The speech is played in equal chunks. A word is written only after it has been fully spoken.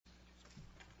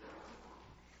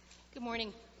Good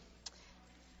morning.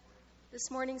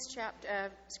 This morning's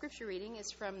scripture reading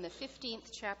is from the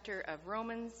 15th chapter of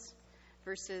Romans,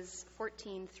 verses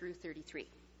 14 through 33.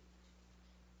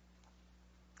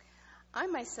 I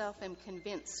myself am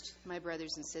convinced, my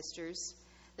brothers and sisters,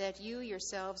 that you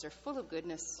yourselves are full of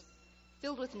goodness,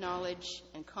 filled with knowledge,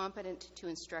 and competent to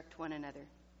instruct one another.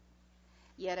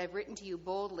 Yet I've written to you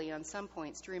boldly on some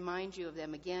points to remind you of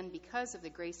them again because of the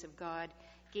grace of God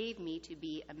gave me to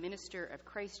be a minister of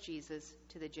Christ Jesus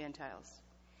to the Gentiles.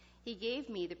 He gave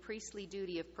me the priestly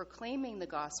duty of proclaiming the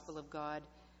gospel of God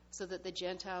so that the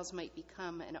Gentiles might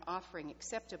become an offering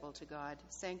acceptable to God,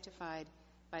 sanctified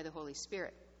by the Holy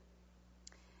Spirit.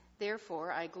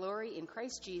 Therefore, I glory in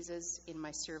Christ Jesus in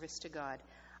my service to God.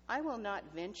 I will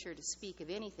not venture to speak of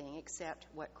anything except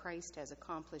what Christ has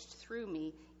accomplished through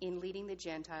me in leading the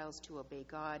Gentiles to obey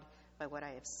God by what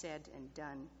I have said and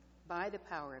done, by the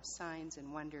power of signs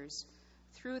and wonders,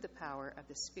 through the power of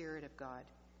the Spirit of God.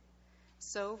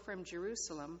 So from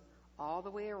Jerusalem all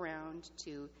the way around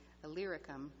to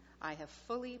Illyricum, I have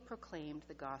fully proclaimed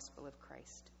the gospel of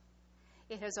Christ.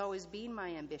 It has always been my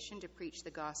ambition to preach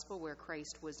the gospel where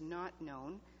Christ was not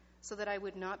known, so that I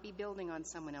would not be building on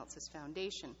someone else's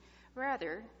foundation.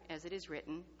 Rather, as it is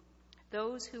written,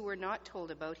 those who were not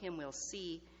told about him will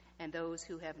see, and those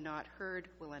who have not heard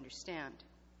will understand.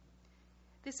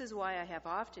 This is why I have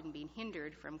often been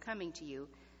hindered from coming to you.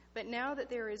 But now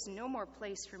that there is no more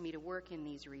place for me to work in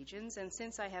these regions, and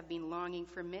since I have been longing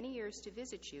for many years to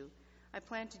visit you, I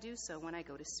plan to do so when I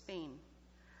go to Spain.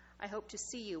 I hope to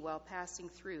see you while passing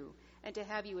through, and to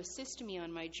have you assist me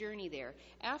on my journey there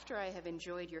after I have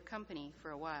enjoyed your company for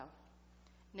a while.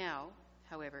 Now,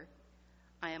 however,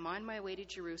 I am on my way to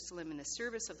Jerusalem in the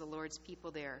service of the Lord's people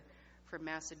there, from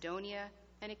Macedonia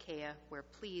and Achaia, were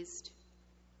pleased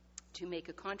to make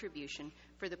a contribution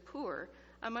for the poor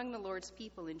among the Lord's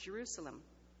people in Jerusalem.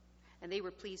 And they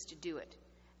were pleased to do it.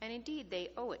 And indeed, they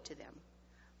owe it to them.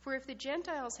 For if the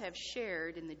Gentiles have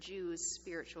shared in the Jews'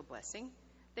 spiritual blessing,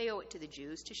 they owe it to the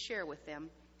Jews to share with them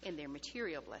in their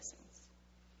material blessings.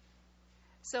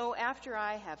 So after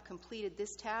I have completed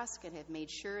this task and have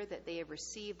made sure that they have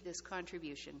received this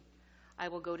contribution, I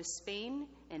will go to Spain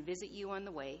and visit you on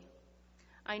the way.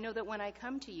 I know that when I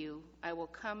come to you, I will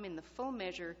come in the full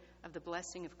measure of the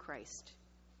blessing of Christ.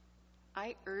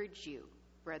 I urge you,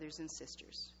 brothers and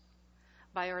sisters,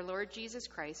 by our Lord Jesus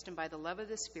Christ and by the love of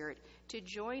the Spirit, to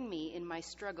join me in my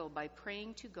struggle by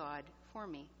praying to God for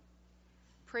me.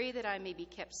 Pray that I may be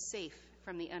kept safe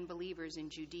from the unbelievers in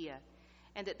Judea,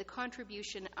 and that the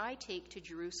contribution I take to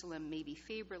Jerusalem may be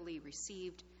favorably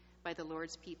received by the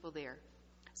Lord's people there,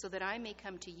 so that I may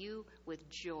come to you with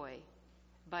joy,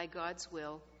 by God's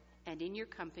will, and in your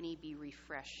company be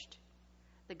refreshed.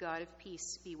 The God of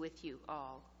peace be with you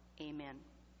all. Amen.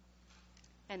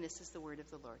 And this is the word of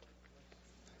the Lord.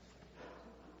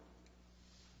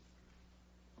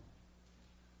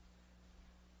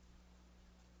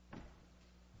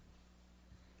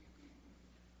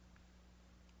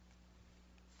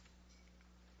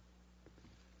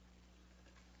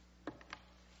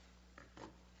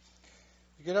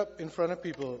 You get up in front of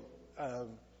people.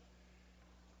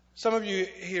 Some of you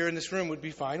here in this room would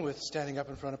be fine with standing up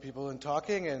in front of people and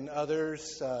talking, and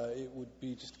others, it would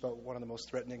be just about one of the most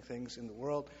threatening things in the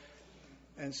world.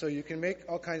 And so you can make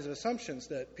all kinds of assumptions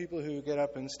that people who get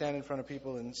up and stand in front of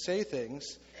people and say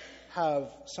things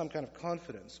have some kind of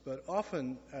confidence. But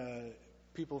often,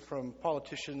 people from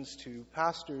politicians to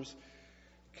pastors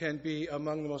can be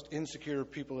among the most insecure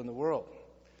people in the world,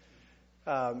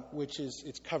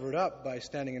 it's covered up by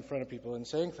standing in front of people and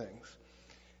saying things.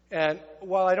 And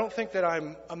while I don't think that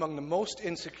I'm among the most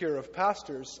insecure of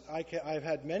pastors, I've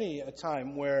had many a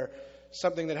time where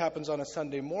something that happens on a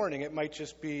Sunday morning, it might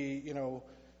just be,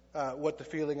 what the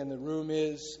feeling in the room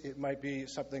is. It might be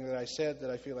something that I said that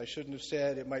I feel I shouldn't have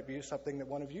said. It might be something that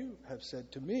one of you have said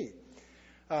to me.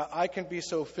 I can be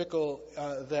so fickle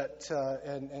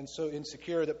and so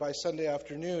insecure that by Sunday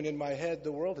afternoon, in my head,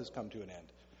 the world has come to an end.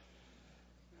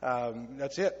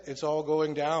 That's it. It's all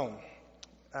going down.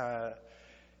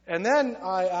 And then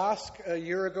I asked a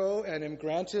year ago and am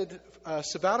granted a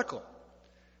sabbatical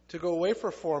to go away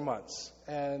for 4 months.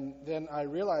 And then I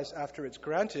realized after it's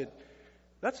granted,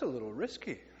 that's a little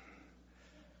risky.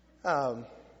 And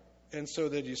so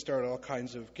then you start all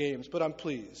kinds of games. But I'm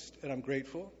pleased and I'm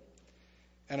grateful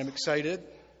and I'm excited.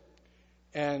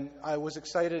 And I was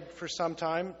excited for some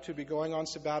time to be going on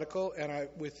sabbatical. And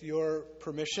with your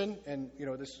permission, and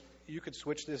you could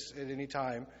switch this at any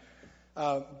time.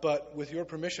 But with your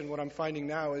permission, what I'm finding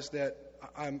now is that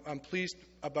I'm pleased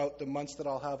about the months that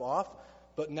I'll have off,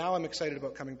 but now I'm excited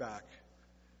about coming back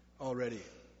already,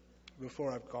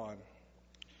 before I've gone.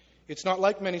 It's not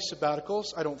like many sabbaticals,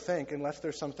 I don't think, unless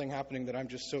there's something happening that I'm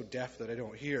just so deaf that I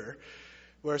don't hear,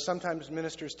 where sometimes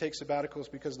ministers take sabbaticals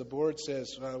because the board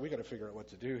says, well, we got to figure out what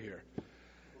to do here.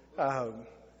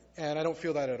 And I don't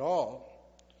feel that at all.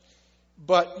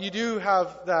 But you do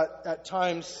have that, at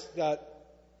times, that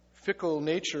fickle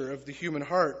nature of the human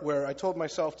heart, where I told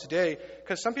myself today,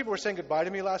 because some people were saying goodbye to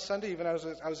me last Sunday, even as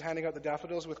I was handing out the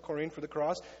daffodils with Corinne for the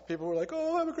cross. People were like,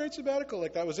 oh, have a great sabbatical.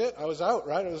 Like, that was it. I was out,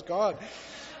 right? I was gone.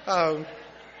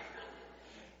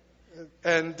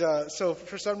 So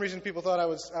for some reason, people thought I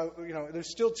was,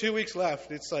 there's still 2 weeks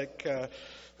left. It's like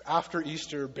after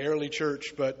Easter, barely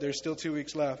church, but there's still 2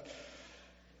 weeks left.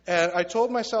 And I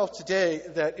told myself today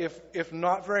that if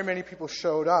not very many people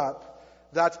showed up,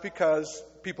 that's because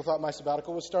people thought my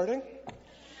sabbatical was starting.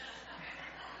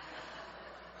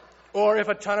 Or if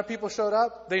a ton of people showed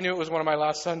up, they knew it was one of my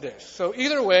last Sundays. So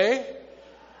either way,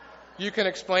 you can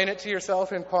explain it to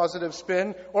yourself in positive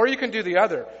spin, or you can do the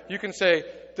other. You can say,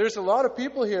 there's a lot of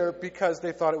people here because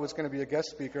they thought it was going to be a guest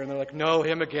speaker, and they're like, no,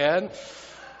 him again.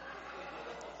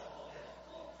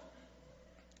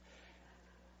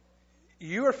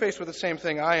 You are faced with the same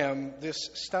thing I am, this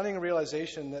stunning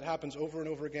realization that happens over and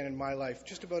over again in my life,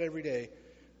 just about every day,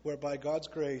 where by God's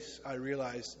grace I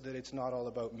realize that it's not all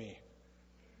about me.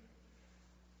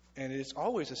 And it's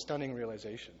always a stunning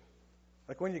realization.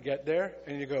 Like when you get there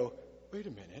and you go, wait a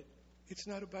minute, it's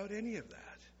not about any of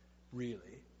that,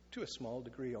 really, to a small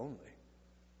degree only.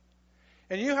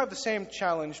 And you have the same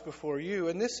challenge before you,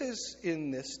 and this is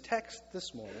in this text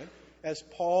this morning, as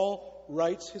Paul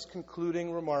writes his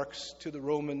concluding remarks to the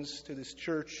Romans, to this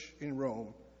church in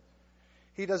Rome.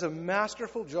 He does a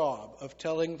masterful job of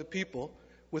telling the people,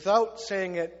 without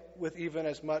saying it with even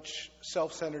as much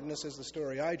self-centeredness as the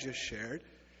story I just shared,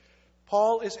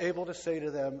 Paul is able to say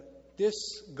to them,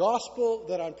 this gospel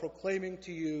that I'm proclaiming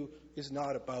to you is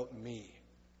not about me.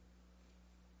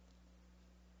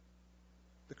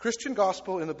 The Christian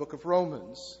gospel in the book of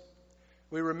Romans,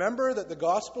 we remember that the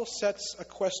gospel sets a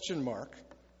question mark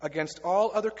against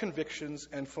all other convictions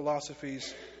and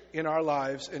philosophies in our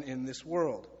lives and in this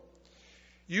world.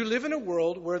 You live in a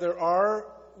world where there are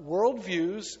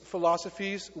worldviews,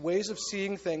 philosophies, ways of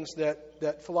seeing things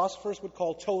that philosophers would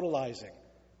call totalizing.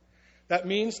 That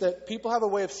means that people have a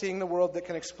way of seeing the world that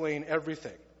can explain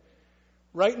everything.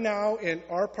 Right now, in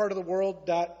our part of the world,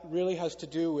 that really has to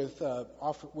do with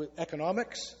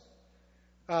economics.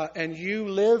 And you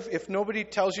live, if nobody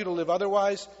tells you to live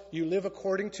otherwise, you live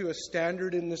according to a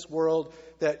standard in this world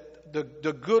that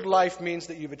the good life means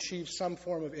that you've achieved some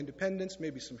form of independence,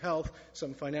 maybe some health,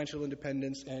 some financial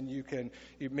independence, and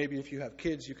maybe if you have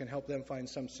kids, you can help them find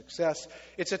some success.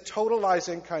 It's a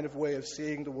totalizing kind of way of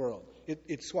seeing the world.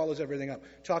 It swallows everything up.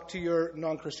 Talk to your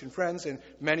non-Christian friends, and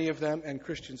many of them, and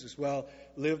Christians as well,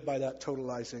 live by that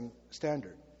totalizing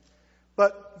standard.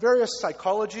 But various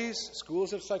psychologies,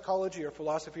 schools of psychology or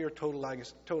philosophy are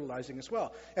totalizing as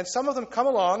well. And some of them come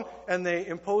along and they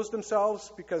impose themselves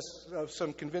because of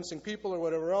some convincing people or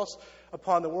whatever else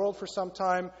upon the world for some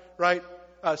time, right?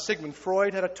 Sigmund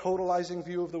Freud had a totalizing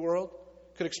view of the world.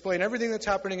 Could explain everything that's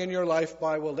happening in your life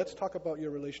by, well, let's talk about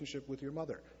your relationship with your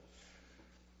mother.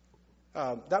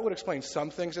 That would explain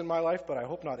some things in my life, but I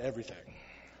hope not everything.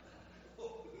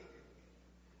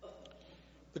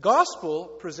 The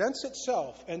gospel presents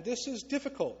itself, and this is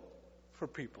difficult for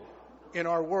people in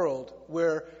our world,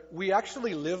 where we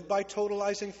actually live by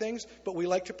totalizing things, but we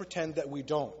like to pretend that we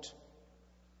don't.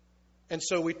 And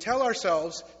so we tell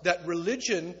ourselves that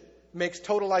religion makes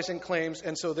totalizing claims,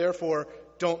 and so therefore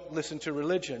don't listen to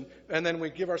religion. And then we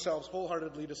give ourselves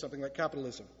wholeheartedly to something like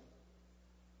capitalism.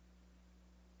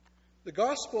 The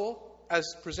gospel, as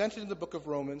presented in the book of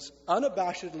Romans,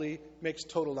 unabashedly makes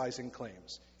totalizing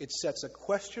claims. It sets a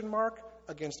question mark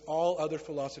against all other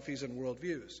philosophies and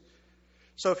worldviews.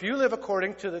 So if you live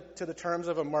according to the terms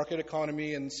of a market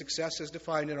economy and success as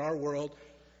defined in our world,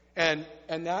 and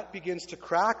that begins to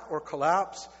crack or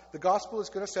collapse, the gospel is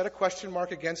going to set a question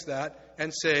mark against that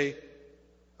and say,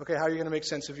 okay, how are you going to make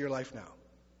sense of your life now?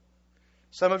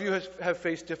 Some of you have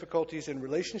faced difficulties in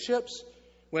relationships,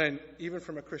 when, even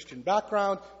from a Christian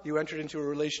background, you entered into a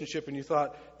relationship and you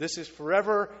thought, this is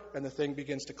forever, and the thing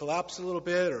begins to collapse a little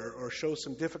bit or show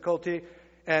some difficulty,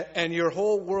 and your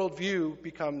whole worldview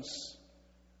becomes,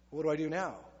 what do I do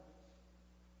now?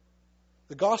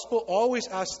 The gospel always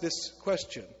asks this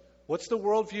question: what's the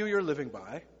worldview you're living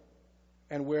by,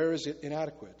 and where is it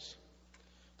inadequate?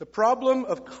 The problem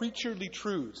of creaturely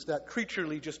truths, that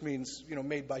creaturely just means,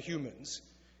 made by humans,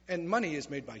 and money is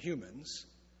made by humans.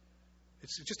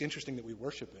 It's just interesting that we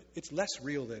worship it. It's less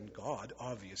real than God,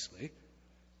 obviously.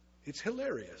 It's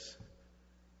hilarious.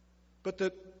 But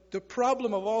the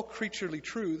problem of all creaturely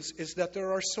truths is that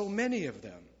there are so many of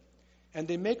them, and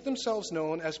they make themselves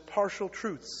known as partial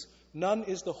truths. None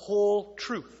is the whole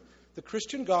truth. The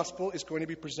Christian gospel is going to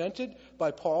be presented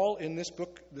by Paul in this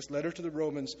book, this letter to the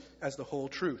Romans, as the whole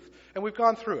truth. And we've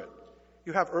gone through it.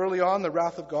 You have early on the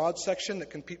wrath of God section that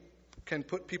can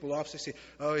put people off. They say,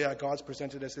 oh yeah, God's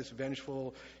presented as this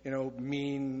vengeful,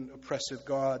 mean, oppressive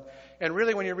God. And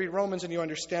really, when you read Romans and you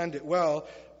understand it well,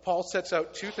 Paul sets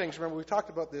out two things. Remember, we talked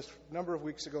about this a number of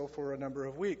weeks ago for a number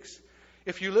of weeks.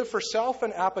 If you live for self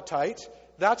and appetite,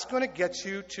 that's going to get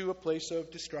you to a place of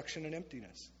destruction and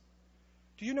emptiness.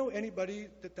 Do you know anybody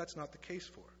that that's not the case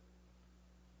for?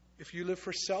 If you live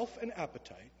for self and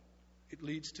appetite, it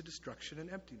leads to destruction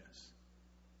and emptiness.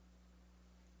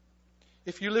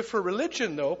 If you live for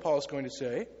religion, though, Paul's going to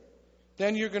say,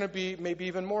 then you're going to be maybe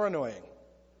even more annoying.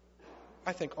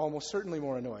 I think almost certainly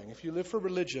more annoying if you live for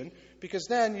religion, because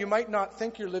then you might not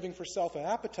think you're living for self and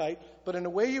appetite, but in a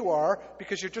way you are,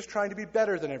 because you're just trying to be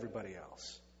better than everybody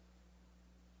else.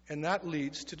 And that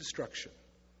leads to destruction.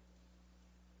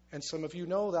 And some of you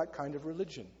know that kind of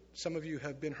religion. Some of you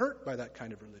have been hurt by that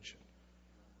kind of religion.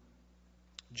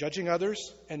 Judging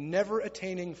others and never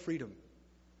attaining freedom.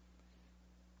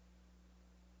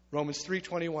 Romans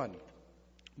 3:21.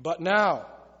 But now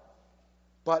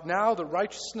the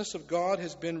righteousness of God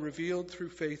has been revealed through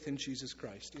faith in Jesus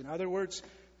Christ. In other words,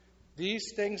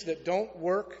 these things that don't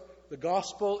work, the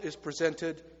gospel is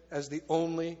presented as the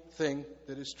only thing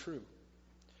that is true.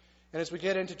 And as we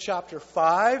get into chapter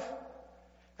 5,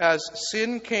 as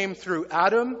sin came through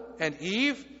Adam and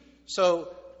Eve,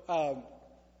 so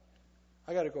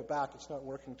I got to go back. It's not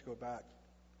working to go back.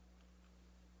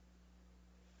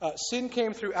 Sin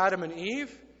came through Adam and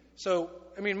Eve. So,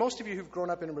 most of you who've grown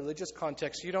up in a religious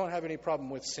context, you don't have any problem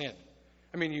with sin.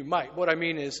 You might. What I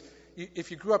mean is,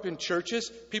 if you grew up in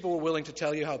churches, people were willing to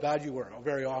tell you how bad you were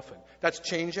very often. That's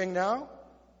changing now.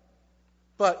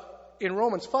 But in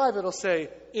Romans 5, it'll say,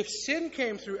 if sin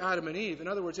came through Adam and Eve, in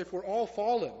other words, if we're all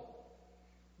fallen,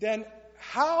 then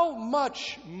how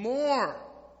much more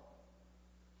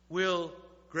will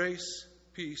grace,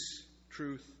 peace,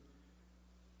 truth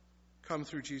come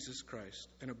through Jesus Christ?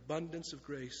 An abundance of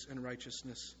grace and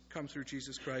righteousness come through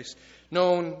Jesus Christ,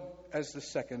 known as the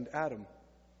second Adam.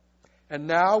 And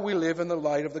now we live in the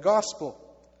light of the gospel,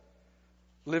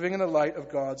 living in the light of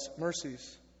God's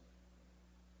mercies.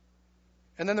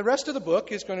 And then the rest of the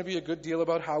book is going to be a good deal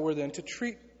about how we're then to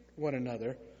treat one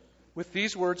another with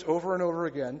these words over and over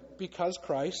again. Because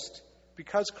Christ,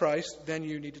 then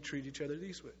you need to treat each other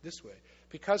this way.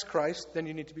 Because Christ, then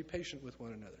you need to be patient with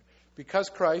one another. Because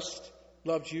Christ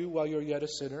loved you while you're yet a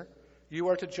sinner, you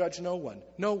are to judge no one.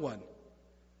 No one.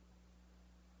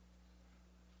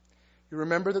 You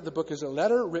remember that the book is a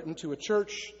letter written to a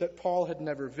church that Paul had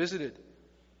never visited.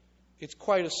 It's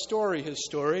quite a story, his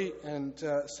story, and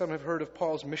some have heard of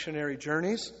Paul's missionary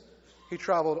journeys. He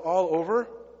traveled all over,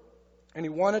 and he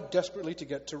wanted desperately to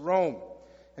get to Rome.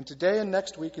 And today and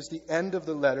next week is the end of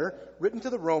the letter, written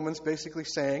to the Romans, basically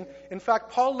saying, in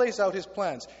fact, Paul lays out his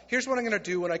plans. Here's what I'm going to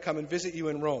do when I come and visit you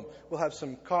in Rome. We'll have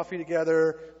some coffee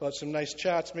together, we'll have some nice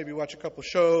chats, maybe watch a couple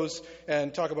shows,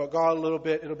 and talk about God a little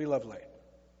bit. It'll be lovely.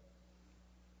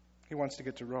 He wants to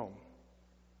get to Rome.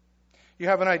 You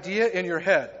have an idea in your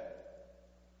head.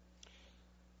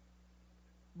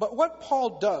 But what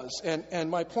Paul does, and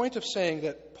my point of saying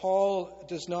that Paul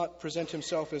does not present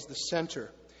himself as the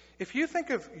center, if you think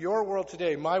of your world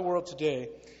today, my world today,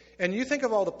 and you think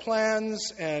of all the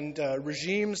plans and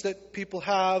regimes that people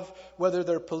have, whether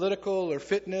they're political or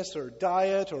fitness or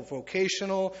diet or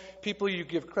vocational, people you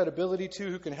give credibility to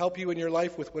who can help you in your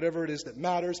life with whatever it is that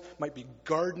matters, might be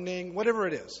gardening, whatever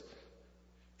it is,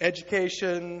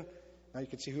 education. Now you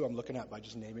can see who I'm looking at by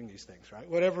just naming these things, right?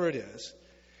 Whatever it is.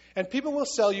 And people will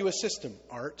sell you a system.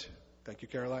 Art. Thank you,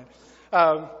 Caroline.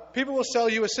 People will sell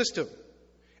you a system.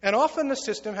 And often the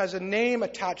system has a name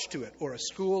attached to it, or a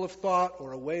school of thought,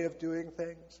 or a way of doing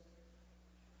things.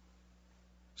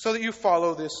 So that you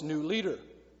follow this new leader.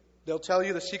 They'll tell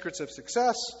you the secrets of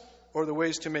success, or the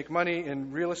ways to make money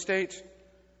in real estate,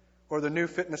 or the new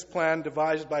fitness plan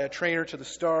devised by a trainer to the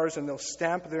stars, and they'll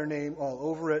stamp their name all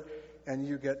over it, and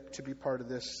you get to be part of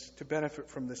this, to benefit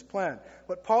from this plan.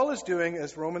 What Paul is doing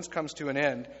as Romans comes to an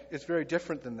end is very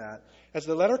different than that. As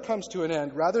the letter comes to an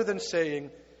end, rather than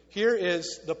saying, here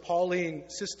is the Pauline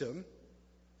system,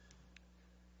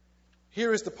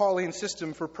 here is the Pauline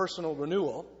system for personal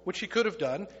renewal, which he could have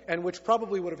done, and which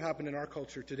probably would have happened in our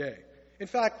culture today. In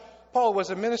fact, Paul was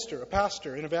a minister, a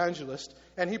pastor, an evangelist,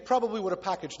 and he probably would have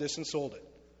packaged this and sold it.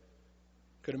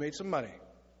 Could have made some money.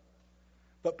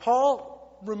 But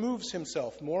Paul removes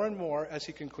himself more and more as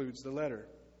he concludes the letter.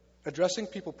 addressing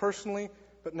people personally,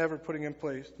 but never putting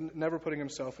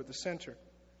himself at the center.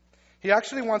 He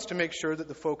actually wants to make sure that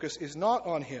the focus is not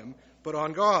on him, but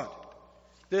on God.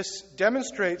 This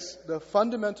demonstrates the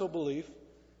fundamental belief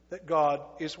that God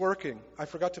is working. I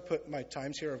forgot to put my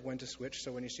times here of when to switch,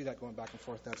 so when you see that going back and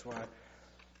forth, that's why.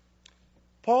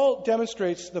 Paul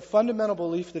demonstrates the fundamental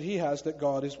belief that he has that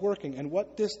God is working, and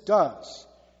what this does.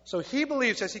 So he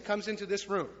believes as he comes into this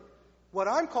room, what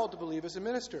I'm called to believe as a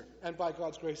minister, and by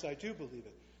God's grace I do believe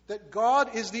it, that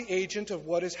God is the agent of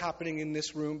what is happening in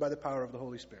this room by the power of the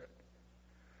Holy Spirit.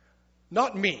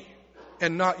 Not me,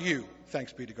 and not you,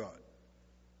 thanks be to God.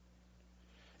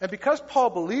 And because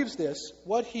Paul believes this,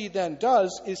 what he then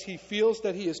does is he feels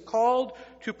that he is called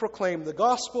to proclaim the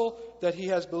gospel that he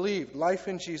has believed, life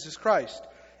in Jesus Christ.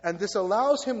 And this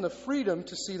allows him the freedom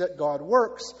to see that God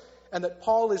works, and that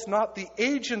Paul is not the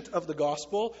agent of the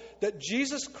gospel, that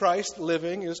Jesus Christ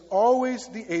living is always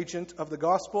the agent of the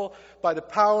gospel by the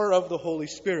power of the Holy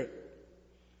Spirit.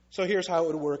 So here's how it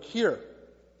would work here.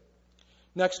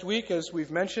 Next week, as we've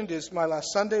mentioned, is my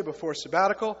last Sunday before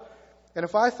sabbatical. And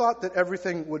if I thought that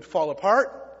everything would fall apart,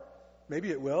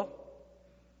 maybe it will,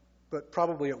 but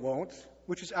probably it won't,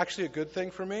 which is actually a good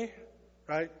thing for me,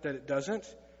 right, that it doesn't.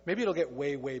 Maybe it'll get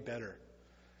way, way better.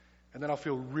 And then I'll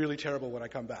feel really terrible when I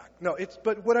come back. No,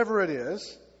 but whatever it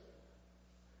is.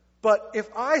 But if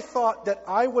I thought that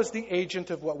I was the agent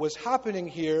of what was happening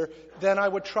here, then I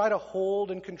would try to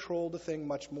hold and control the thing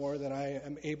much more than I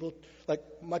am able,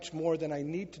 much more than I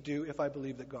need to do if I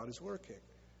believe that God is working.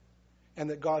 And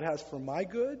that God has for my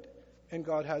good, and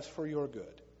God has for your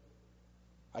good.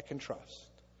 I can trust.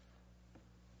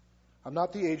 I'm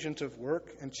not the agent of work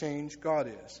and change,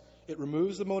 God is. It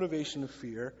removes the motivation of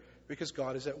fear because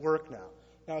God is at work now.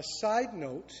 Now, a side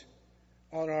note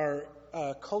on our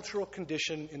cultural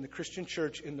condition in the Christian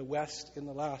church in the West in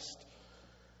the last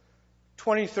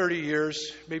 20, 30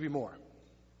 years, maybe more.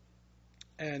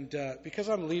 And because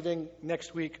I'm leaving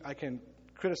next week, I can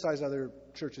criticize other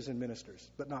churches and ministers,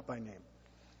 but not by name.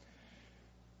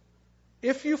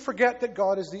 If you forget that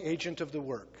God is the agent of the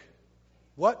work,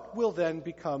 what will then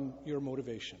become your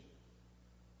motivation?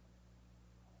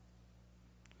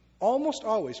 Almost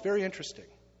always, very interesting,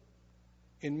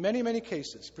 in many, many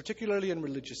cases, particularly in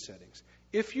religious settings,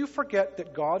 if you forget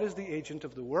that God is the agent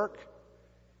of the work,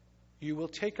 you will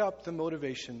take up the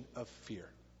motivation of fear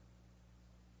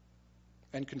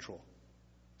and control.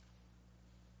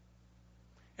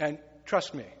 And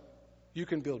trust me, you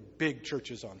can build big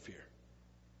churches on fear.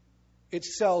 It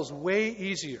sells way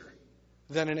easier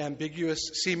than an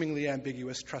seemingly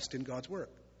ambiguous trust in God's work.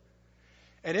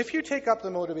 And if you take up the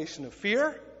motivation of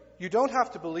fear, you don't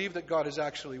have to believe that God is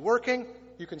actually working.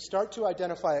 You can start to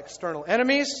identify external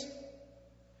enemies.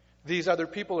 These other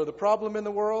people are the problem in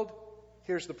the world.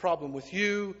 Here's the problem with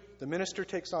you. The minister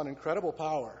takes on incredible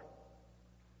power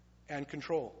and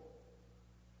control.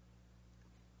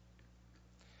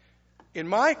 In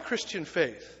my Christian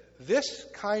faith, this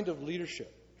kind of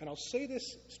leadership, and I'll say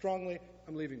this strongly,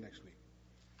 I'm leaving next week,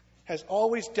 has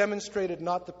always demonstrated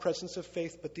not the presence of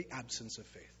faith, but the absence of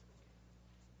faith.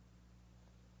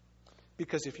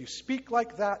 Because if you speak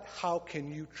like that, how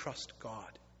can you trust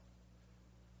God?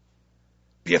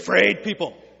 Be afraid,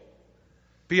 people.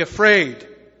 Be afraid.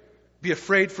 Be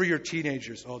afraid for your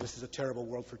teenagers. Oh, this is a terrible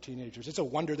world for teenagers. It's a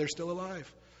wonder they're still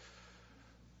alive.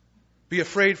 Be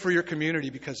afraid for your community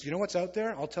because you know what's out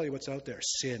there? I'll tell you what's out there.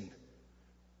 Sin.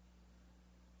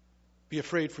 Be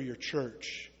afraid for your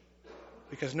church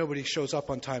because nobody shows up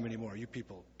on time anymore. You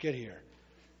people, get here.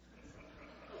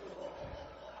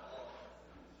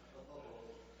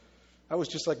 That was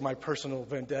just like my personal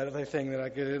vendetta thing that I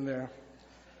get in there.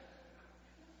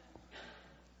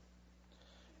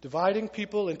 Dividing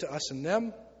people into us and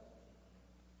them.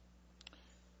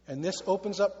 And this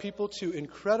opens up people to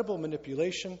incredible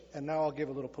manipulation. And now I'll give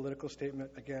a little political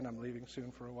statement. Again, I'm leaving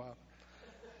soon for a while.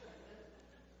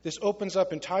 This opens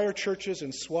up entire churches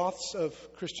and swaths of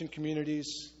Christian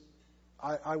communities.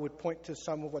 I would point to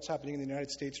some of what's happening in the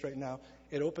United States right now.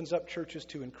 It opens up churches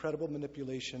to incredible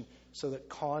manipulation so that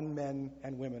con men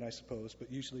and women, I suppose,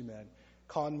 but usually men,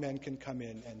 con men can come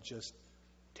in and just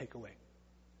take away.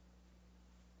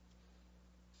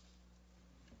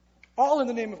 All in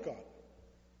the name of God.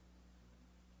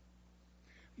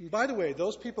 And by the way,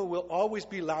 those people will always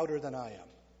be louder than I am,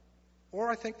 or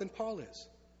I think than Paul is.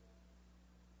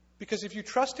 Because if you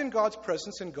trust in God's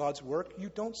presence and God's work, you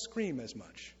don't scream as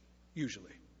much,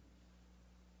 usually.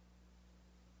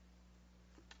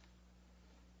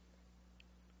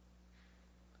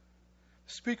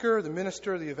 The speaker, the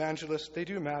minister, the evangelist, they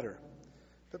do matter.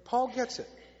 But Paul gets it.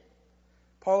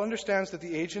 Paul understands that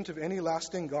the agent of any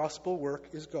lasting gospel work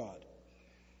is God.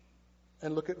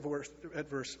 And look at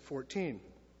verse 14.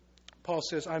 Paul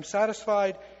says, I'm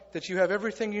satisfied that you have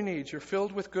everything you need. You're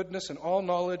filled with goodness and all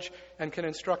knowledge and can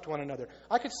instruct one another.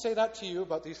 I could say that to you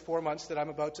about these 4 months that I'm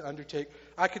about to undertake.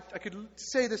 I could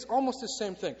say this almost the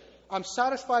same thing. I'm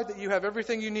satisfied that you have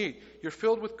everything you need. You're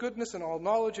filled with goodness and all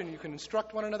knowledge and you can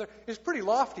instruct one another. It's pretty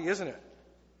lofty, isn't it?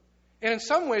 And in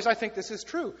some ways, I think this is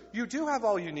true. You do have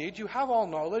all you need. You have all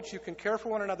knowledge. You can care for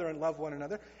one another and love one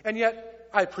another. And yet,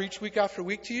 I preach week after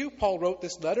week to you. Paul wrote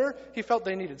this letter. He felt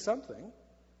they needed something.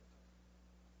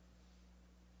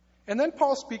 And then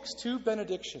Paul speaks 2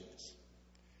 benedictions.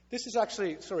 This is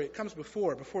actually, it comes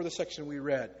before the section we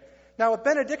read. Now, a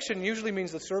benediction usually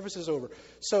means the service is over.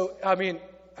 So,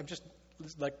 I'm just,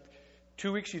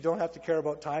 2 weeks you don't have to care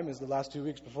about time is the last 2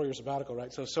 weeks before your sabbatical,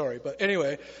 right? So sorry. But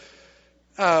anyway,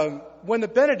 when the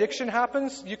benediction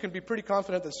happens, you can be pretty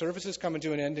confident that service is coming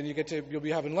to an end and you'll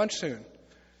be having lunch soon.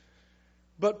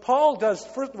 But Paul does,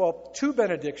 first of all, 2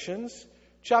 benedictions.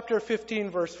 Chapter 15,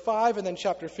 verse 5, and then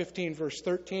chapter 15, verse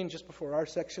 13, just before our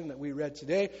section that we read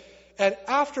today. And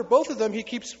after both of them, he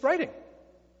keeps writing.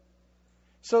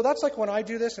 So that's like when I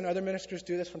do this, and other ministers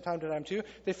do this from time to time too.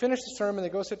 They finish the sermon, they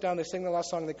go sit down, they sing the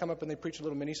last song, they come up and they preach a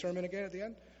little mini-sermon again at the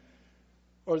end.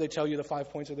 Or they tell you the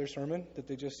 5 points of their sermon that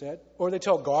they just said. Or they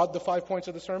tell God the 5 points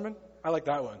of the sermon. I like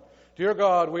that one. Dear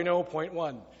God, we know point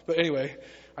 1. But anyway,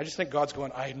 I just think God's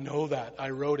going, I know that. I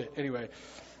wrote it. Anyway.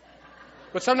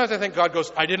 But sometimes I think God goes,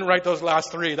 I didn't write those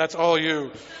last 3. That's all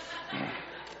you.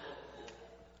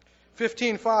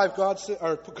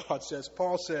 15:5,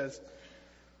 Paul says,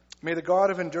 may the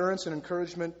God of endurance and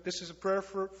encouragement, this is a prayer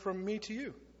from me to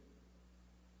you.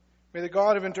 May the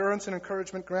God of endurance and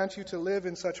encouragement grant you to live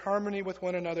in such harmony with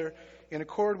one another, in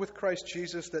accord with Christ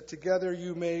Jesus, that together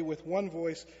you may, with one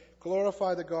voice,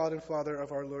 glorify the God and Father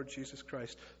of our Lord Jesus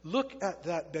Christ. Look at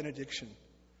that benediction.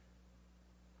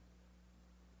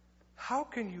 How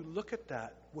can you look at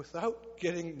that without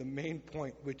getting the main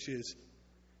point, which is,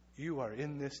 you are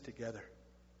in this together?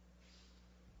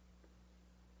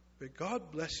 May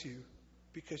God bless you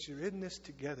because you're in this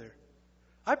together.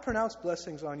 I pronounce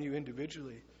blessings on you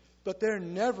individually, but they're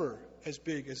never as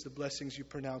big as the blessings you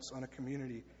pronounce on a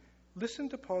community. Listen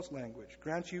to Paul's language.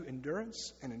 Grant you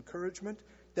endurance and encouragement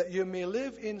that you may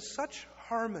live in such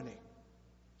harmony.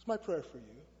 It's my prayer for you.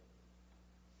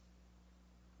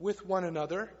 With one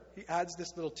another. He adds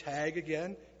this little tag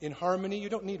again. In harmony. You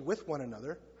don't need with one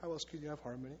another. How else could you have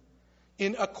harmony?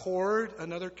 In accord,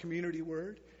 another community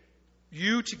word.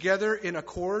 You together in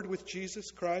accord with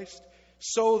Jesus Christ.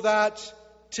 So that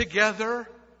together,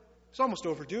 he's almost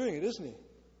overdoing it, isn't he?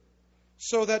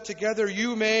 So that together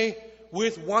you may,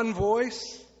 with one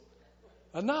voice,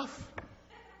 enough.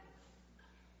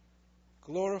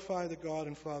 Glorify the God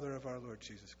and Father of our Lord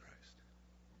Jesus Christ.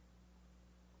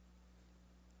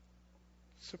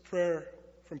 It's a prayer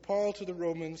from Paul to the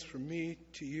Romans, from me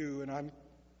to you, and I'm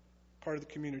part of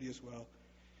the community as well.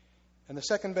 And the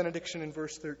second benediction in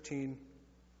verse 13,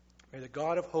 may the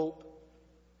God of hope,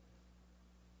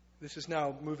 this is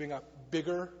now moving up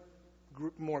bigger,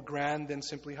 more grand than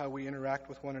simply how we interact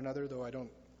with one another, though I don't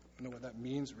know what that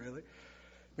means really.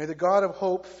 May the God of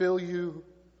hope fill you.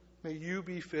 May you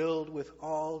be filled with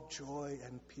all joy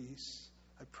and peace.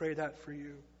 I pray that for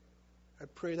you. I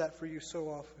pray that for you so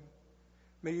often.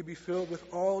 May you be filled with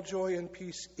all joy and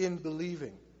peace in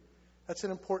believing. That's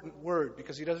an important word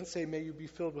because he doesn't say, may you be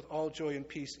filled with all joy and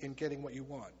peace in getting what you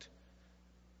want.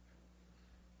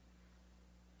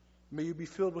 May you be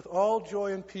filled with all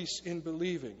joy and peace in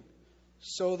believing,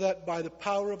 so that by the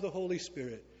power of the Holy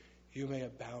Spirit you may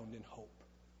abound in hope.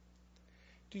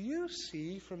 Do you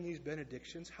see from these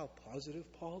benedictions how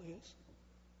positive Paul is?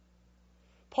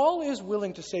 Paul is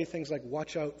willing to say things like,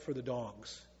 watch out for the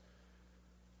dogs,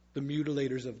 the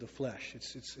mutilators of the flesh.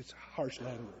 It's harsh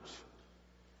language.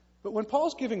 But when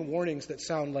Paul's giving warnings that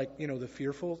sound like, the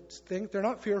fearful thing, they're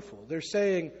not fearful. They're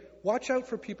saying, watch out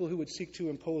for people who would seek to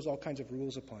impose all kinds of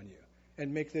rules upon you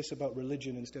and make this about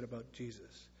religion instead of about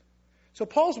Jesus. So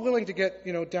Paul's willing to get,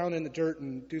 down in the dirt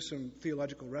and do some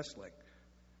theological wrestling.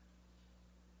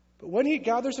 But when he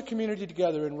gathers a community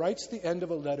together and writes the end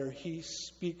of a letter, he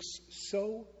speaks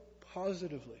so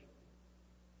positively.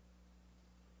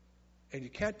 And you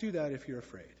can't do that if you're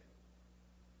afraid.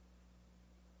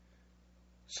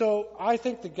 So I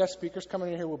think the guest speakers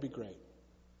coming in here will be great.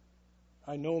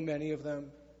 I know many of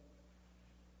them.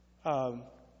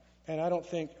 And I don't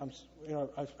think,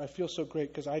 I feel so great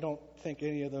because I don't think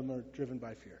any of them are driven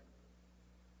by fear.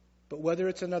 But whether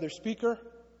it's another speaker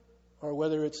or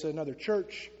whether it's another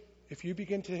church, if you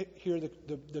begin to hear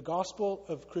the gospel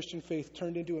of Christian faith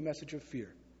turned into a message of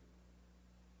fear,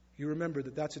 you remember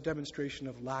that that's a demonstration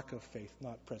of lack of faith,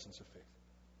 not presence of faith.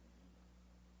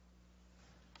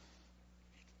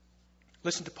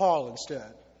 Listen to Paul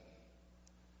instead.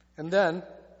 And then,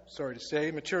 sorry to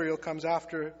say, material comes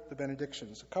after the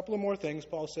benedictions. A couple of more things,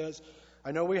 Paul says.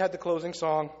 I know we had the closing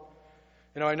song.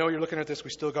 I know you're looking at this, we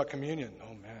still got communion.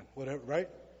 Oh man, whatever, right?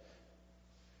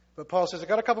 But Paul says, I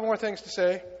got a couple more things to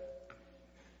say.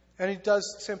 And he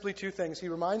does simply two things. He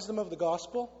reminds them of the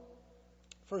gospel,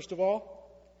 first of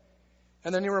all.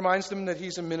 And then he reminds them that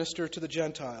he's a minister to the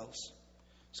Gentiles.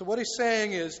 So what he's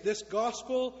saying is this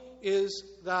gospel is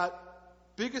that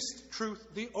biggest truth,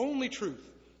 the only truth.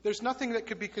 There's nothing that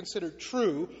could be considered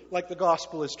true like the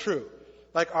gospel is true,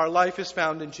 like our life is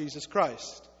found in Jesus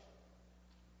Christ.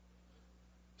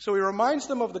 So he reminds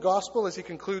them of the gospel as he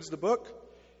concludes the book.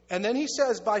 And then he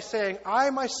says, by saying, I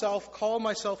myself call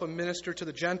myself a minister to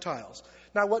the Gentiles.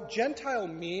 Now what Gentile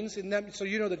means in them, so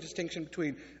you know the distinction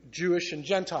between Jewish and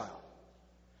Gentile.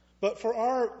 But for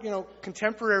our,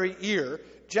 contemporary ear,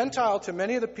 Gentile, to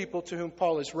many of the people to whom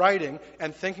Paul is writing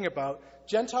and thinking about,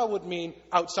 Gentile would mean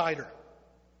outsider.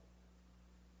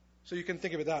 So you can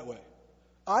think of it that way.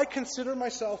 I consider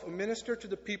myself a minister to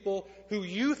the people who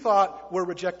you thought were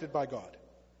rejected by God.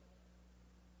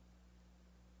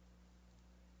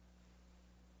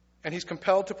 And he's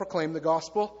compelled to proclaim the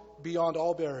gospel beyond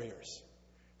all barriers.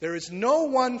 There is no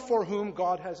one for whom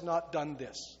God has not done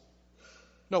this.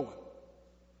 No one.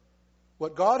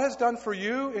 What God has done for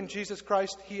you in Jesus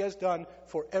Christ, he has done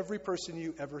for every person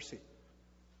you ever see.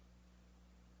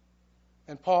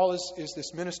 And Paul is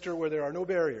this minister where there are no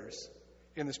barriers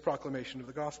in this proclamation of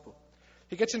the gospel.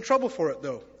 He gets in trouble for it,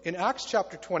 though. In Acts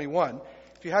chapter 21,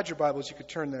 if you had your Bibles, you could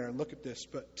turn there and look at this.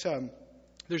 But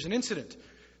there's an incident.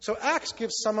 So Acts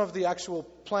gives some of the actual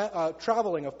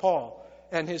traveling of Paul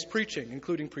and his preaching,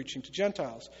 including preaching to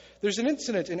Gentiles. There's an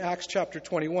incident in Acts chapter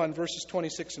 21, verses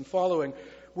 26 and following,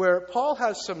 where Paul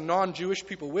has some non-Jewish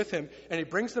people with him, and he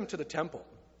brings them to the temple.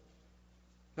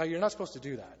 Now, you're not supposed to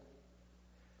do that.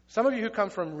 Some of you who come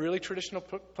from really traditional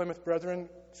Plymouth Brethren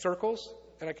circles,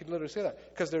 and I can literally say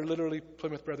that, because they're literally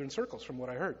Plymouth Brethren circles from what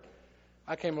I heard.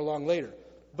 I came along later.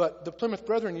 But the Plymouth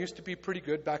Brethren used to be pretty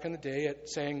good back in the day at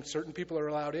saying certain people are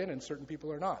allowed in and certain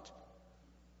people are not.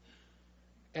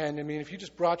 And, if you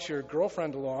just brought your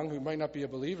girlfriend along who might not be a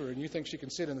believer and you think she can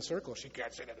sit in the circle, she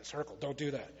can't sit in the circle. Don't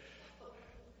do that.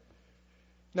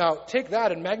 Now, take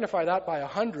that and magnify that by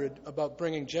 100 about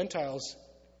bringing Gentiles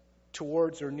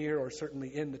towards or near or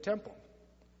certainly in the temple.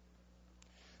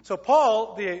 So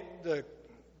Paul, the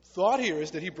thought here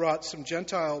is that he brought some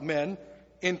Gentile men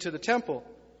into the temple.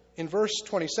 In verse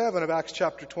 27 of Acts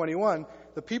chapter 21,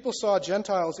 the people saw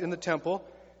Gentiles in the temple.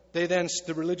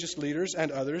 The religious leaders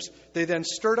and others, they then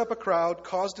stirred up a crowd,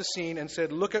 caused a scene, and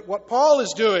said, look at what Paul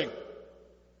is doing.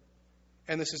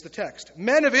 And this is the text.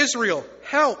 Men of Israel,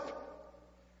 help!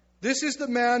 This is the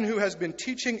man who has been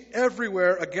teaching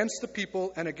everywhere against the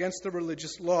people and against the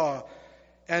religious law.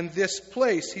 And this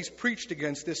place he's preached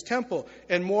against, this temple.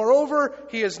 And moreover,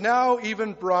 he has now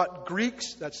even brought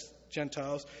Greeks, that's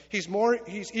Gentiles, he's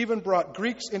even brought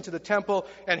Greeks into the temple,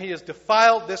 and he has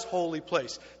defiled this holy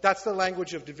place. That's the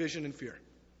language of division and fear.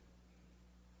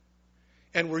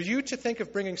 And were you to think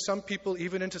of bringing some people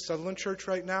even into Sutherland Church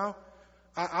right now,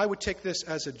 I would take this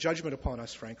as a judgment upon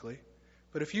us, frankly.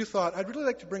 But if you thought, I'd really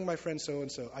like to bring my friend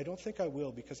so-and-so, I don't think I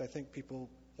will because I think people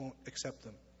won't accept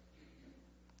them.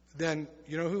 Then,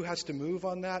 you know who has to move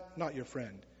on that? Not your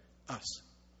friend. Us.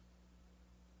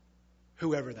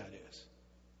 Whoever that is.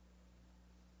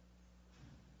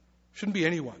 Shouldn't be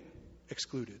anyone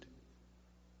excluded.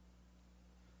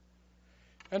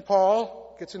 And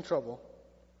Paul gets in trouble.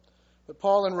 But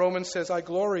Paul in Romans says, I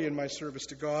glory in my service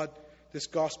to God. This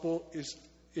gospel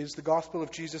is the gospel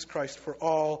of Jesus Christ for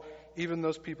all, even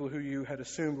those people who you had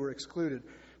assumed were excluded.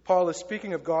 Paul is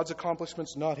speaking of God's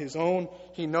accomplishments, not his own.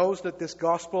 He knows that this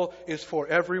gospel is for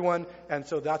everyone, and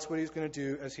so that's what he's going to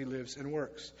do as he lives and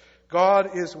works.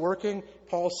 God is working.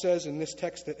 Paul says in this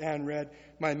text that Anne read,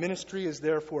 my ministry is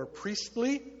therefore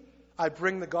priestly. I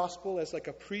bring the gospel as like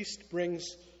a priest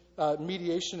brings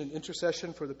mediation and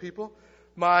intercession for the people.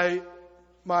 My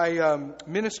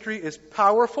ministry is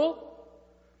powerful,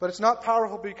 but it's not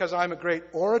powerful because I'm a great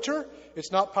orator.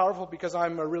 It's not powerful because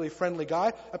I'm a really friendly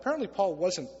guy. Apparently Paul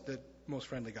wasn't the most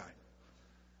friendly guy.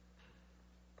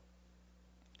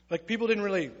 Like, people didn't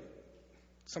really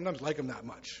sometimes like him that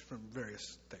much from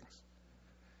various things.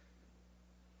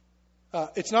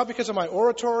 It's not because of my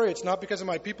oratory. It's not because of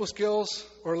my people skills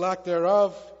or lack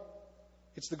thereof.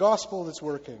 It's the gospel that's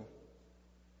working.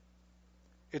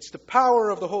 It's the power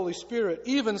of the Holy Spirit,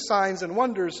 even signs and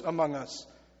wonders among us.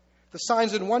 The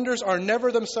signs and wonders are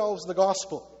never themselves the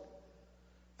gospel.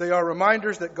 They are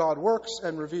reminders that God works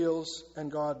and reveals,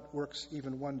 and God works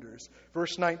even wonders.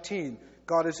 Verse 19,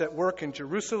 God is at work in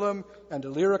Jerusalem and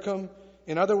Illyricum.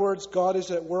 In other words, God is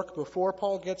at work before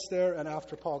Paul gets there, and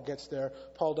after Paul gets there,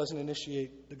 Paul doesn't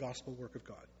initiate the gospel work of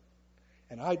God.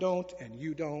 And I don't, and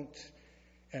you don't.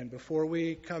 And before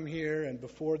we come here, and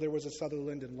before there was a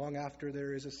Sutherland, and long after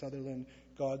there is a Sutherland,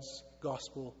 God's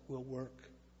gospel will work.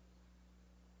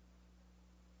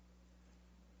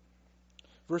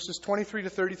 Verses 23 to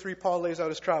 33, Paul lays out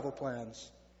his travel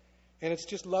plans. And it's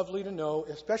just lovely to know,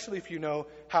 especially if you know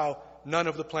how none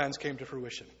of the plans came to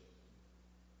fruition.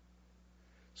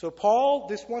 So Paul,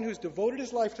 this one who's devoted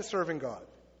his life to serving God,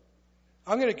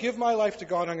 I'm going to give my life to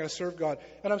God, I'm going to serve God,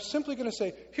 and I'm simply going to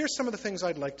say, here's some of the things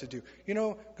I'd like to do. You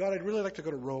know, God, I'd really like to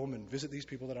go to Rome and visit these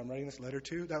people that I'm writing this letter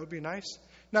to. That would be nice.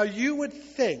 Now, you would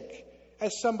think,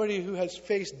 as somebody who has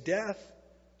faced death,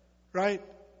 right?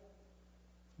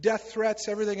 Death threats,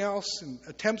 everything else, and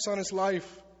attempts on his life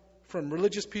from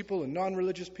religious people and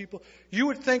non-religious people, you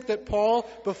would think that Paul,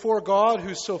 before God,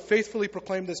 who's so faithfully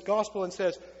proclaimed this gospel and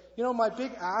says, you know, my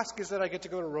big ask is that I get to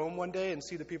go to Rome one day and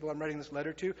see the people I'm writing this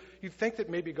letter to. You'd think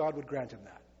that maybe God would grant him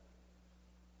that.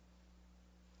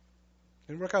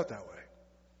 It didn't work out that way.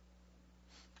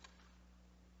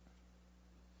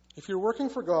 If you're working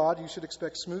for God, you should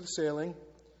expect smooth sailing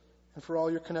and for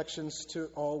all your connections to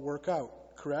all work out.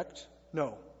 Correct?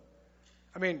 No.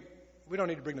 I mean, we don't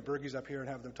need to bring the Bergies up here and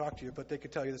have them talk to you, but they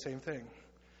could tell you the same thing.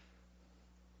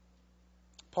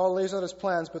 Paul lays out his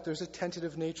plans, but there's a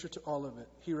tentative nature to all of it.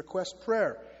 He requests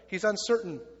prayer. He's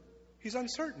uncertain. He's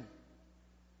uncertain.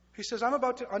 He says, I'm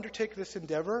about to undertake this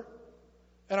endeavor,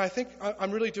 and I think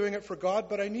I'm really doing it for God,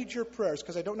 but I need your prayers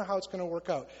because I don't know how it's going to work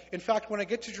out. In fact, when I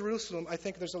get to Jerusalem, I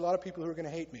think there's a lot of people who are going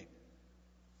to hate me.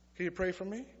 Can you pray for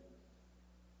me?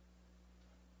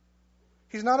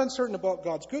 He's not uncertain about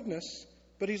God's goodness,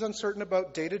 but he's uncertain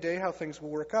about day-to-day how things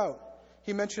will work out.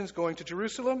 He mentions going to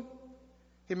Jerusalem.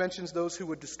 He mentions those who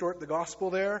would distort the gospel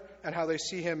there and how they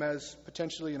see him as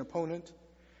potentially an opponent.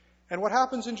 And what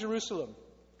happens in Jerusalem?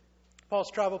 Paul's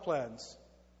travel plans.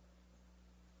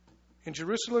 In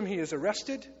Jerusalem, he is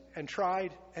arrested and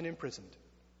tried and imprisoned.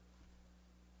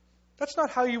 That's not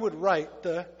how you would write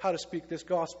the how to speak this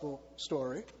gospel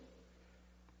story.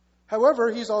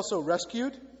 However, he's also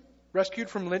rescued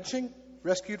from lynching,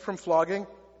 rescued from flogging,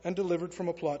 and delivered from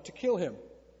a plot to kill him.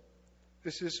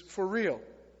 This is for real.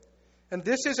 And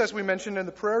this is, as we mentioned in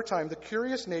the prayer time, the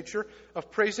curious nature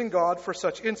of praising God for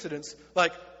such incidents,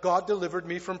 like God delivered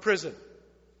me from prison.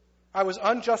 I was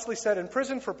unjustly set in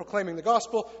prison for proclaiming the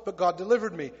gospel, but God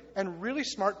delivered me. And really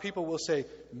smart people will say,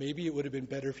 maybe it would have been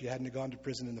better if you hadn't gone to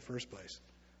prison in the first place.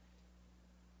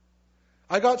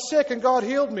 I got sick and God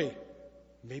healed me.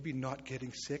 Maybe not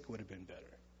getting sick would have been better.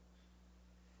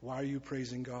 Why are you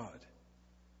praising God?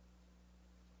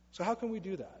 So how can we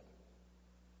do that?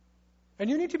 And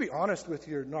you need to be honest with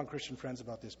your non-Christian friends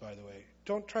about this, by the way.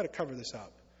 Don't try to cover this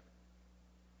up.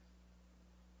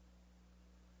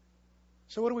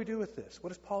 So what do we do with this? What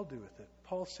does Paul do with it?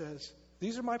 Paul says,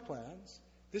 these are my plans.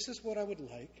 This is what I would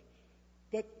like.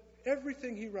 But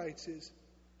everything he writes is,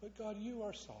 but God, you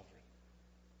are sovereign.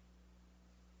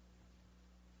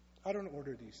 I don't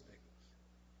order these things.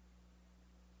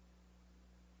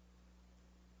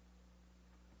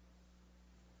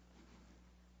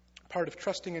 Part of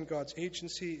trusting in God's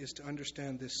agency is to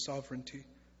understand this sovereignty.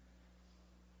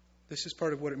 This is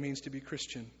part of what it means to be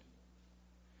Christian.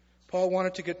 Paul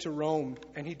wanted to get to Rome,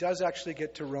 and he does actually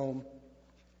get to Rome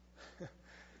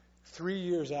 3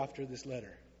 years after this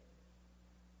letter.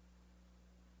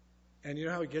 And you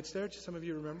know how he gets there? Some of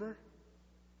you remember?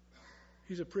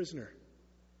 He's a prisoner.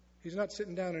 He's not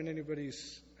sitting down in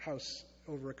anybody's house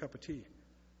over a cup of tea.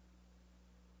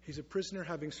 He's a prisoner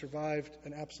having survived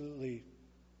an absolutely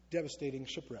devastating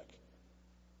shipwreck.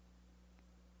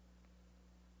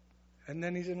 And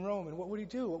then he's in Rome, and what would he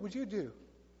do? What would you do?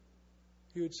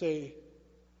 He would say,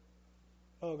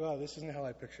 oh God, this isn't how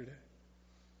I pictured it.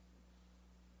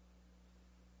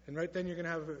 And right then you're going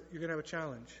to have a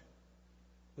challenge.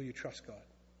 Will you trust God?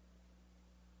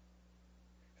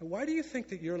 And why do you think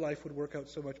that your life would work out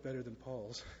so much better than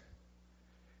Paul's?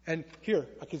 And here,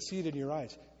 I can see it in your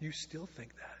eyes. You still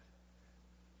think that.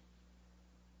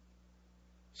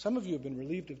 Some of you have been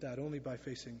relieved of that only by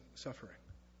facing suffering.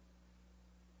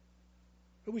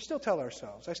 But we still tell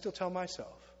ourselves. I still tell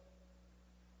myself.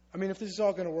 I mean, if this is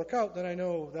all going to work out, then I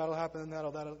know that'll happen and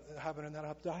that'll happen and that'll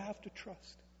happen. I have to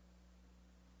trust.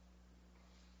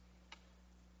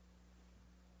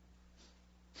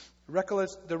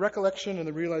 The recollection and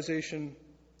the realization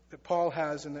that Paul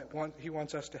has and that he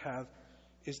wants us to have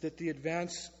is that the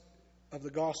advance of the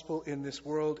gospel in this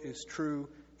world is true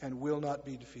and will not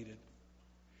be defeated.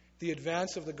 The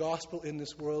advance of the gospel in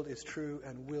this world is true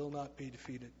and will not be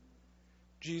defeated.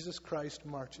 Jesus Christ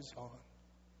marches on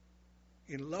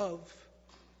in love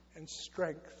and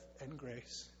strength and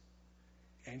grace.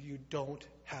 And you don't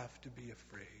have to be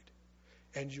afraid.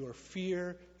 And your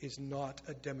fear is not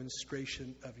a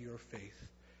demonstration of your faith.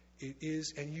 It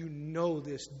is, and you know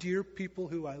this, dear people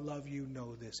who I love, you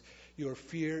know this. Your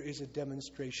fear is a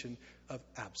demonstration of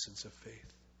absence of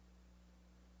faith.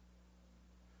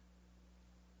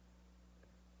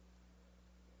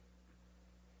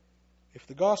 If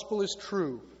the gospel is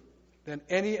true, then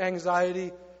any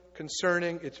anxiety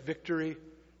concerning its victory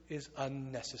is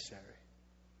unnecessary.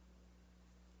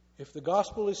 If the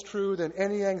gospel is true, then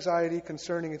any anxiety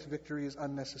concerning its victory is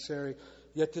unnecessary.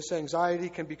 Yet this anxiety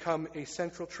can become a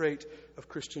central trait of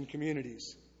Christian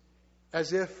communities,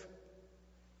 as if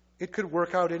it could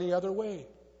work out any other way.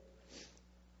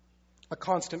 A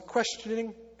constant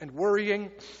questioning and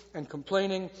worrying and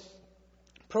complaining,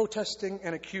 protesting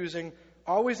and accusing,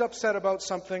 always upset about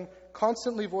something,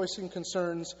 constantly voicing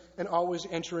concerns, and always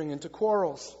entering into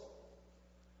quarrels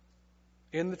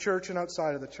in the church and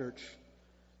outside of the church.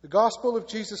 The gospel of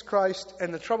Jesus Christ,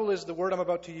 and the trouble is the word I'm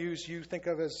about to use you think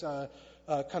of as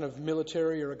kind of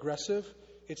military or aggressive.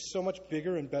 It's so much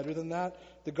bigger and better than that.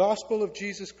 The gospel of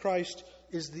Jesus Christ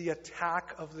is the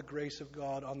attack of the grace of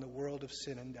God on the world of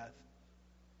sin and death.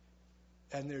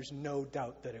 And there's no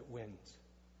doubt that it wins.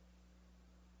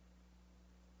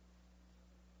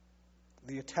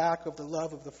 The attack of the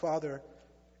love of the Father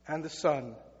and the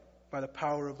Son by the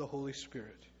power of the Holy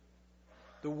Spirit.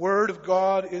 The Word of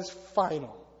God is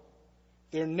final.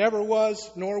 There never was,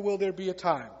 nor will there be a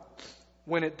time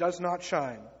when it does not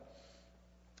shine.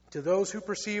 To those who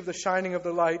perceive the shining of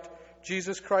the light,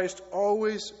 Jesus Christ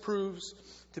always proves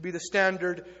to be the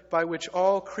standard by which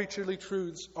all creaturely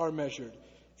truths are measured.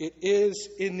 It is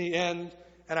in the end,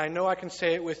 and I know I can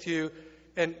say it with you,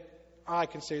 and I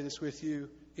can say this with you,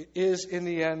 it is in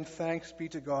the end, thanks be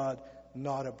to God,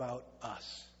 not about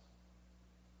us.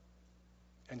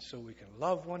 And so we can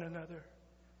love one another,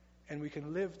 and we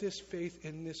can live this faith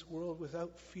in this world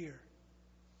without fear.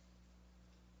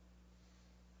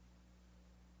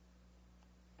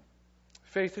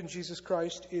 Faith in Jesus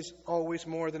Christ is always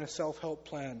more than a self-help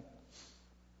plan.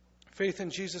 Faith in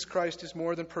Jesus Christ is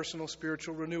more than personal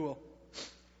spiritual renewal.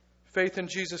 Faith in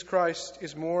Jesus Christ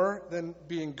is more than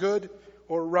being good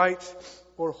or right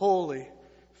or holy.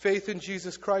 Faith in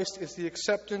Jesus Christ is the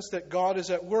acceptance that God is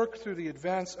at work through the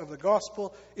advance of the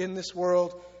gospel in this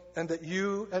world, and that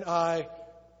you and I,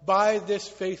 by this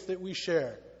faith that we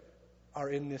share, are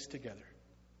in this together.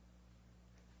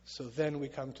 So then we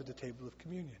come to the table of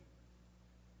communion.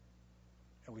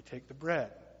 And we take the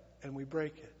bread and we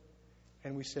break it.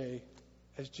 And we say,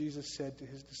 as Jesus said to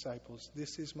his disciples,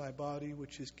 "This is my body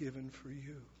which is given for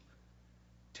you.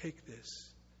 Take this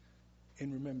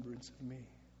in remembrance of me."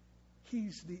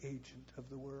 He's the agent of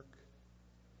the work.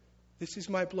 This is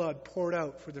my blood poured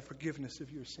out for the forgiveness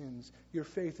of your sins. Your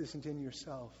faith isn't in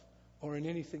yourself or in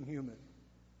anything human.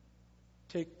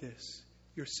 Take this.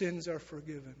 Your sins are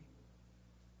forgiven.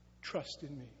 Trust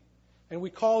in me. And we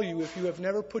call you, if you have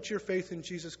never put your faith in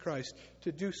Jesus Christ,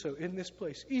 to do so in this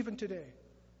place, even today.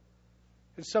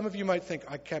 And some of you might think,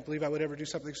 I can't believe I would ever do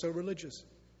something so religious.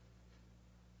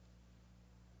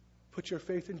 Put your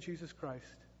faith in Jesus Christ.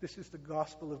 This is the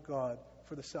gospel of God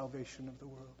for the salvation of the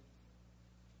world.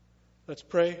 Let's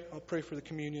pray. I'll pray for the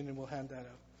communion and we'll hand that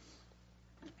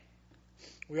out.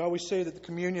 We always say that the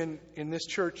communion in this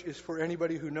church is for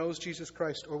anybody who knows Jesus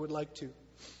Christ or would like to.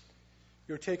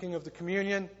 Your taking of the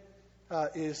communion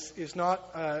is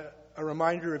not a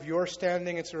reminder of your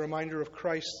standing. It's a reminder of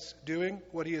Christ's doing,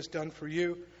 what he has done for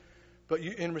you. But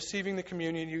in receiving the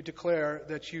communion, you declare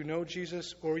that you know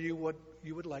Jesus or you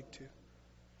would like to.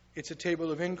 It's a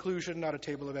table of inclusion, not a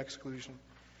table of exclusion.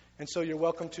 And so you're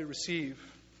welcome to receive.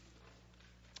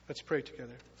 Let's pray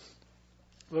together.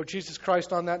 Lord Jesus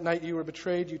Christ, on that night you were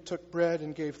betrayed, you took bread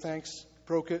and gave thanks,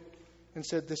 broke it, and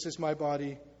said, "This is my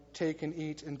body. Take and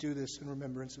eat and do this in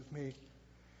remembrance of me."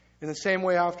 In the same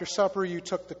way, after supper, you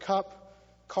took the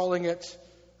cup, calling it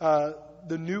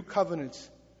the new covenant,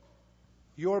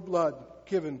 your blood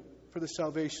given for the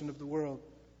salvation of the world.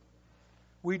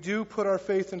 We do put our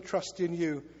faith and trust in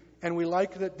you, and we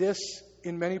like that this,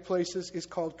 in many places, is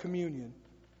called communion.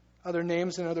 Other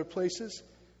names in other places,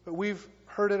 but we've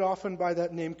heard it often by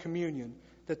that name, communion,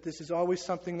 that this is always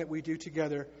something that we do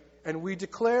together. And we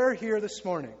declare here this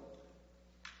morning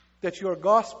that your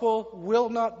gospel will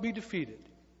not be defeated,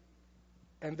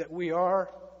 and that we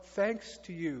are, thanks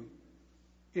to you,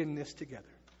 in this together.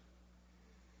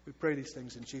 We pray these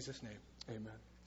things in Jesus' name. Amen.